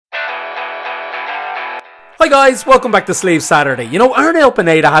Hi guys, welcome back to Slave Saturday. You know, Arnel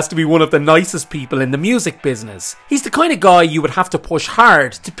Pineda has to be one of the nicest people in the music business. He's the kind of guy you would have to push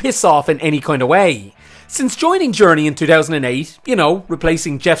hard to piss off in any kind of way. Since joining Journey in 2008, you know,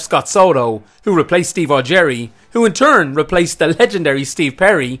 replacing Jeff Scott Soto, who replaced Steve Augeri, who in turn replaced the legendary Steve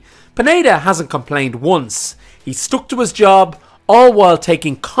Perry, Pineda hasn't complained once. He stuck to his job, all while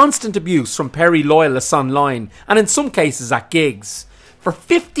taking constant abuse from Perry loyalists online, and in some cases at gigs. For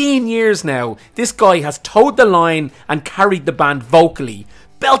 15 years now, this guy has towed the line and carried the band vocally,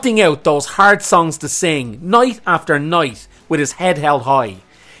 belting out those hard songs to sing, night after night, with his head held high.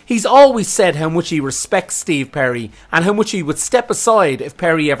 He's always said how much he respects Steve Perry, and how much he would step aside if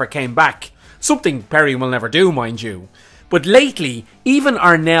Perry ever came back. Something Perry will never do, mind you. But lately, even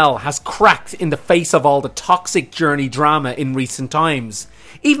Arnel has cracked in the face of all the toxic Journey drama in recent times.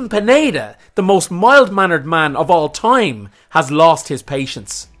 Even Pineda, the most mild-mannered man of all time, has lost his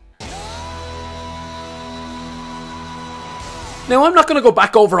patience. Now, I'm not going to go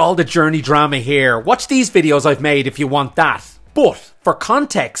back over all the Journey drama here. Watch these videos I've made if you want that. But, for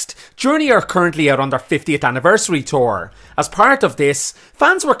context, Journey are currently out on their 50th anniversary tour. As part of this,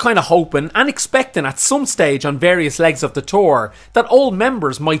 fans were kind of hoping and expecting at some stage on various legs of the tour that old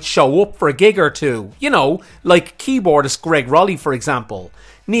members might show up for a gig or two. You know, like keyboardist Greg Raleigh for example.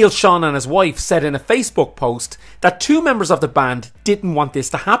 Neal Schon and his wife said in a Facebook post that two members of the band didn't want this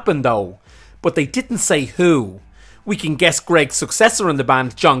to happen though. But they didn't say who. We can guess Greg's successor in the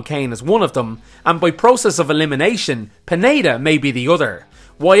band, Cain, is one of them, and by process of elimination, Pineda may be the other.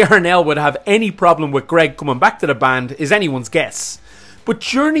 Why Arnel would have any problem with Greg coming back to the band is anyone's guess. But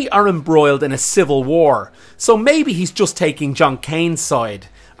Journey are embroiled in a civil war, so maybe he's just taking Cain's side.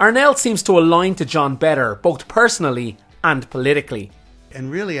 Arnel seems to align to John better, both personally and politically.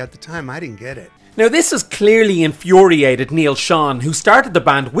 And really, at the time, I didn't get it. Now this has clearly infuriated Neal Schon, who started the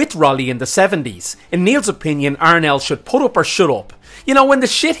band with Raleigh in the 70s. In Neal's opinion, Arnel should put up or shut up. You know, when the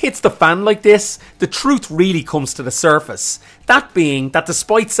shit hits the fan like this, the truth really comes to the surface. That being that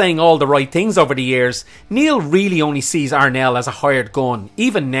despite saying all the right things over the years, Neal really only sees Arnel as a hired gun,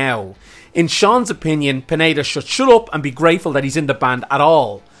 even now. In Sean's opinion, Pineda should shut up and be grateful that he's in the band at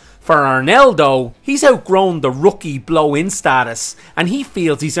all. For Arnel though, he's outgrown the rookie blow-in status, and he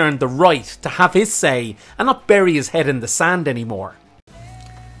feels he's earned the right to have his say and not bury his head in the sand anymore.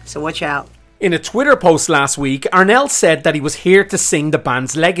 So watch out. In a Twitter post last week, Arnel said that he was here to sing the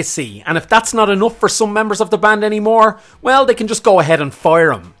band's legacy, and if that's not enough for some members of the band anymore, well, they can just go ahead and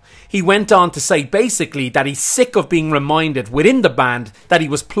fire him. He went on to say basically that he's sick of being reminded within the band that he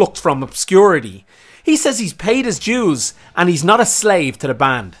was plucked from obscurity. He says he's paid his dues and he's not a slave to the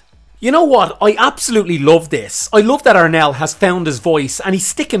band. You know what, I absolutely love this. I love that Arnel has found his voice and he's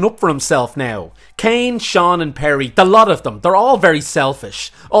sticking up for himself now. Cain, Sean and Perry, the lot of them, they're all very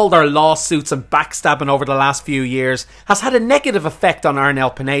selfish. All their lawsuits and backstabbing over the last few years has had a negative effect on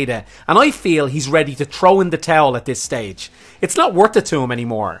Arnel Pineda, and I feel he's ready to throw in the towel at this stage. It's not worth it to him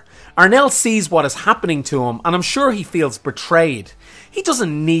anymore. Arnel sees what is happening to him and I'm sure he feels betrayed. He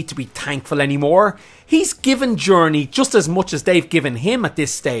doesn't need to be thankful anymore. He's given Journey just as much as they've given him at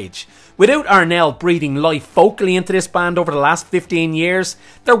this stage. Without Arnel breathing life vocally into this band over the last 15 years,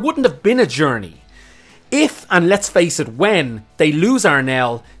 there wouldn't have been a Journey. If, and let's face it, when they lose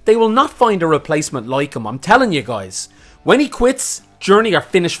Arnel, they will not find a replacement like him, I'm telling you guys. When he quits, Journey are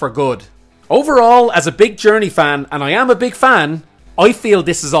finished for good. Overall, as a big Journey fan, and I am a big fan, I feel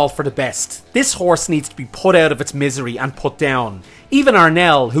this is all for the best. This horse needs to be put out of its misery and put down. Even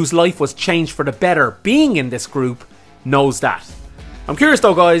Arnel, whose life was changed for the better being in this group, knows that. I'm curious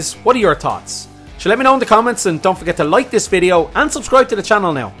though guys, what are your thoughts? So let me know in the comments and don't forget to like this video and subscribe to the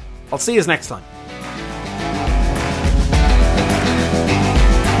channel now. I'll see you next time.